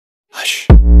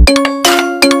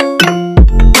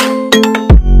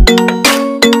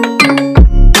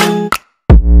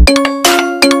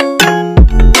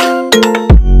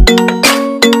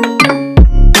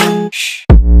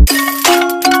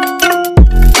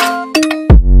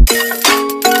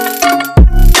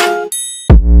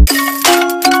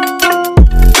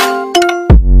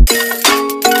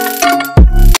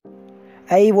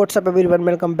WhatsApp everyone,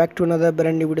 welcome back to another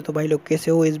brand new video. तो भाई लोग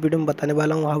कैसे हो, इस वीडियो में बताने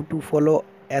वाला हूँ हाउ टू फॉलो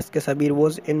एस के सबीर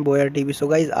वॉज इन बोया टीवी। सो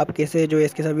गाइज आप कैसे जो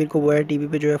एस के सबीर को बोया टीवी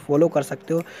पे जो है फॉलो कर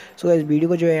सकते हो। सो गाइज वीडियो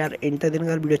को जो है यार एंड तक देना।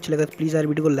 अगर वीडियो अच्छा लगा तो प्लीज़ यार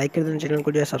वीडियो को लाइक कर देना, चैनल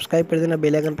को जो है सब्सक्राइब कर देना,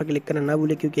 बेल आइकन पर क्लिक करना ना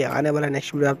भूले क्योंकि आने वाला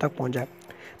नेक्स्ट वीडियो आप तक पहुँच जाए।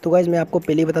 तो गाइज मैं आपको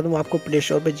पहले ही बता दूँ, आपको प्ले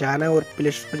स्टोर पे जाना है और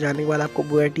प्ले स्टोर पे जाने के बाद आपको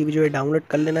बोया टीवी जो है डाउनलोड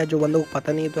कर लेना है। जो बंदों को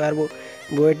पता नहीं है तो यार वो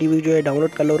बोया टीवी जो है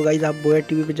डाउनलोड कर लो। और गाइज आप बोया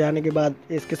टीवी पे जाने के बाद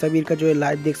इसके सबीर का जो है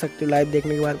लाइव देख सकते हो। लाइव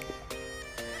देखने के बाद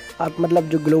आप मतलब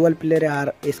जो ग्लोबल प्लेयर है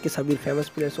यार इसके सबीर फेमस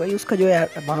प्लेयर्स वही उसका जो है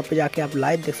वहाँ पे जाके आप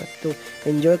लाइव देख सकते हो,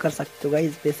 एंजॉय कर सकते हो।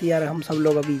 गाइज वैसे यार हम सब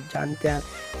लोग अभी जानते हैं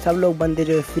सब लोग बंदे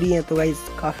जो है फ्री हैं, तो गाइज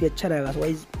काफ़ी अच्छा रहेगा। तो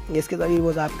गाइज इसके सबीर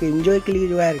वो आपके एंजॉय के लिए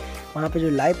जो है वहाँ पे जो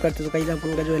लाइव करते हो तो गाइज आप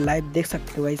उनका जो है लाइव देख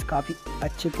सकते हो। गाइज काफ़ी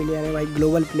अच्छे प्लेयर हैं भाई,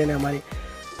 ग्लोबल प्लेयर हैं हमारे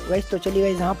गाइस। तो चलिए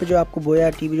गाइस यहाँ पे जो आपको बोया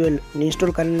टीवी जो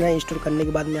इंस्टॉल करना है, इंस्टॉल करने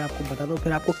के बाद मैं आपको बता दूँ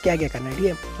फिर आपको क्या क्या करना है, ठीक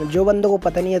है। जो बंदों को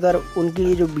पता नहीं है तो यार उनके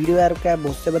लिए जो वीडियो यार क्या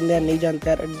बहुत से बंदे यार नहीं जानते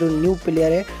यार, जो न्यू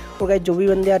प्लेयर है। और गाइस जो भी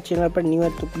बंदे यार चैनल पर न्यू है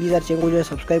तो प्लीज़ यार चैनल को जो है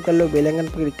सब्सक्राइब कर लो, बेल आइकन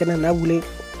पर क्लिक करना ना भूले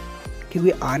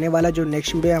क्योंकि आने वाला जो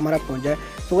नेक्स्ट वीडियो है हमारा पहुंच जाए।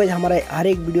 तो गाइस हमारा हर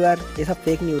एक वीडियो यार ऐसा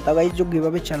फेक नहीं होता। गाइस जो गिव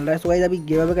अवे चल रहा है तो गाइस अभी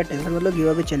गिव अवे का टेंशन मतलब गिव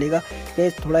अवे चलेगा।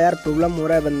 गाइस थोड़ा यार प्रॉब्लम हो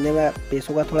रहा है बंदे में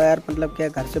पैसों का, थोड़ा यार मतलब क्या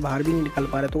घर से बाहर भी नहीं निकल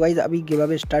पा रहे। तो गाइस अभी गिव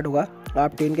अवे स्टार्ट होगा,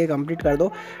 आप 10 के कंप्लीट कर दो।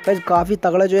 गाइस काफ़ी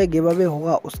तगड़ा जो है गिव अवे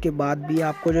होगा, उसके बाद भी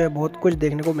आपको जो है बहुत कुछ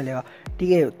देखने को मिलेगा,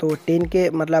 ठीक है। तो 10 के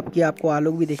मतलब कि आपको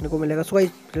आलोक भी देखने को मिलेगा। सो गाइस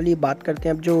चलिए बात करते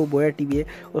हैं अब जो बोया टीवी है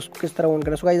उसको किस तरह ऑन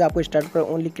करना है। सो गाइस आपको स्टार्ट पर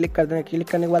ओनली क्लिक कर देना। क्लिक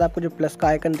करने के बाद आपको जो प्लस का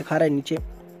आइकन दिखा रहा है नीचे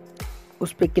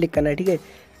उस पर क्लिक करना है, ठीक है।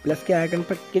 प्लस के आइकन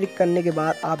पर क्लिक करने के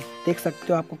बाद आप देख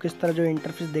सकते हो आपको किस तरह जो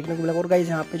इंटरफेस देखने को मिलेगा। और गाइस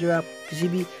यहाँ पे जो है आप किसी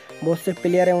भी बहुत से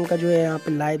प्लेयर हैं उनका जो है यहाँ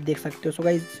पे लाइव देख सकते हो। सो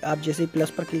गाइस आप जैसे ही प्लस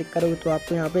पर क्लिक करोगे तो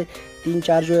आपको यहाँ पे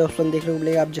 3-4 जो है ऑप्शन देखने को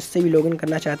मिलेगा। आप जिससे भी लॉगिन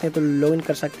करना चाहते हैं तो लॉगिन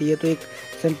कर सकते हैं, तो एक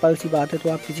सिंपल सी बात है, तो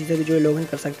आप किसी से भी जो है लॉगिन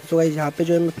कर सकते हैं। सो गाइस यहाँ पे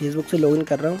जो है मैं फेसबुक से लॉगिन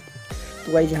कर रहा हूँ।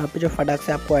 तो गाइस यहाँ पे जो फटाक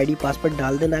से आपको आईडी पासवर्ड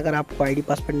डाल देना। अगर आपको आईडी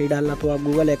पासवर्ड नहीं डालना तो आप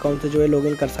गूगल अकाउंट से जो है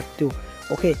लॉगिन कर सकते हो।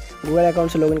 ओके, गूगल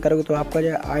अकाउंट से लॉगिन करोगे तो आपका जो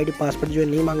है आईडी पासवर्ड जो है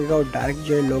नहीं मांगेगा और डायरेक्ट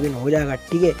जो है लॉगिन हो जाएगा,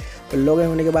 ठीक है। तो लॉगिन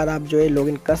होने के बाद आप जो है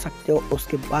लॉगिन कर सकते हो।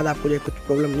 उसके बाद आपको जो है कुछ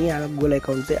प्रॉब्लम नहीं आएगा गूगल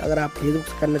अकाउंट से। अगर आप फेसबुक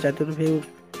से करना चाहते हो तो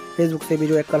फेसबुक से भी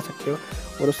जो है कर सकते हो।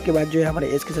 और उसके बाद जो है हमारे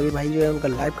एस के सभी भाई जो है उनका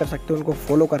लाइव कर सकते हो, उनको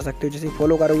फॉलो कर सकते हो। जैसे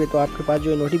फॉलो करोगे तो आपके पास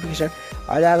जो है नोटिफिकेशन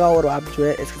आ जाएगा और आप जो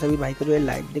है एस के सभी भाई को जो है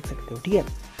लाइव देख सकते हो, ठीक है।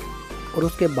 और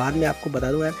उसके बाद मैं आपको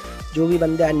बता दूँ यार जो भी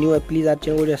बंदे यार न्यू है प्लीज़ यार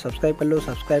चैनल को जो है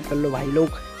सब्सक्राइब कर लो भाई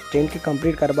लोग। 10 के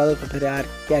कंप्लीट करवा दो तो फिर यार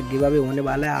क्या गिव अवे होने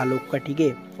वाला है आलोक का, ठीक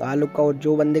है। आलोक का और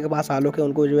जो बंदे के पास आलोक है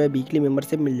उनको जो है वीकली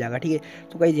मेंबरशिप मिल जाएगा, ठीक है।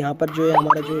 तो गाइस यहाँ पर जो है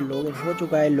हमारा जो है लॉगिन हो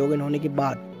चुका है। लॉगिन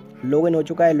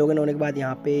होने के बाद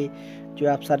यहाँ पे जो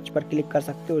आप सर्च पर क्लिक कर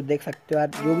सकते हो, देख सकते हो यार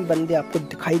जो भी बंदे आपको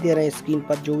दिखाई दे रहे हैं स्क्रीन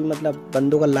पर, जो भी मतलब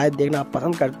बंदों का लाइव देखना आप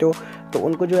पसंद करते हो तो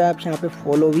उनको जो है आप यहाँ पे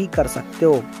फॉलो भी कर सकते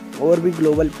हो। और भी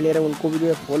ग्लोबल प्लेयर है उनको भी जो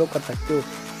है फॉलो कर सकते हो।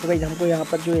 तो गाइस हमको यहाँ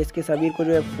पर जो है इसके सबीर को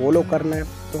जो है फॉलो करना है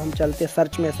तो हम चलते हैं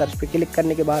सर्च में। सर्च पे क्लिक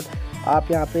करने के बाद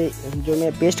आप यहाँ पे जो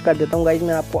मैं पेस्ट कर देता हूँ गाइस,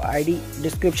 मैं आपको आईडी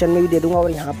डिस्क्रिप्शन में भी दे दूँगा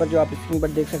और यहाँ पर जो आप स्क्रीन पर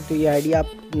देख सकते हो ये आईडी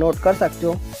आप नोट कर सकते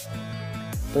हो।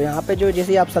 तो यहाँ पे जो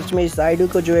जैसे आप सर्च में इस आईडी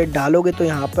को जो है डालोगे तो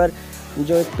यहाँ पर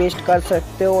जो है पेस्ट कर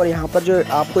सकते हो और यहाँ पर जो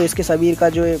आपको इसके सबीर का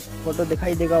जो है फोटो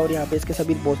दिखाई देगा और यहाँ पे इसके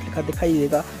सबीर बॉस लिखा दिखाई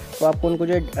देगा। तो आपको उनको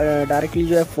जो है डायरेक्टली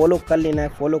जो है फॉलो कर लेना है।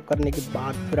 फॉलो करने के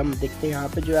बाद फिर हम देखते हैं यहाँ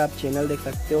पे जो है आप चैनल देख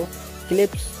सकते हो,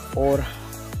 क्लिप्स और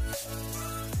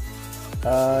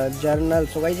जर्नल।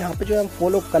 सो गाइस यहाँ पे जो है हम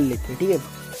फॉलो कर लेते हैं, ठीक है।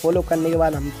 फॉलो करने के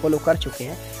बाद हम फॉलो कर चुके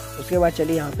हैं। उसके बाद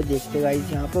चलिए यहाँ पे देखते हैं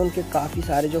गाइस, यहाँ पे उनके काफ़ी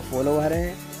सारे जो फॉलोवर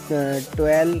हैं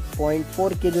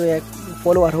 12.4 के जो है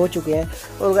फॉलोअर हो चुके हैं।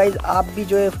 और गाइज आप भी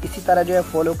जो है किसी तरह जो है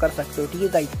फॉलो कर सकते हो, ठीक है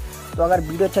गाइज। तो अगर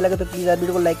वीडियो अच्छा लगे तो प्लीज़ यार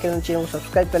वीडियो को लाइक करना, चैनल को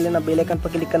सब्सक्राइब कर लेना, बेल आइकन पर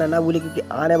क्लिक करना ना भूलिए क्योंकि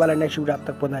आने वाला नेक्स्ट वीडियो आप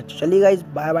तक पहुंचना। चलिए guys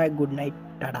bye bye, good night,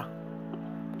 Tata.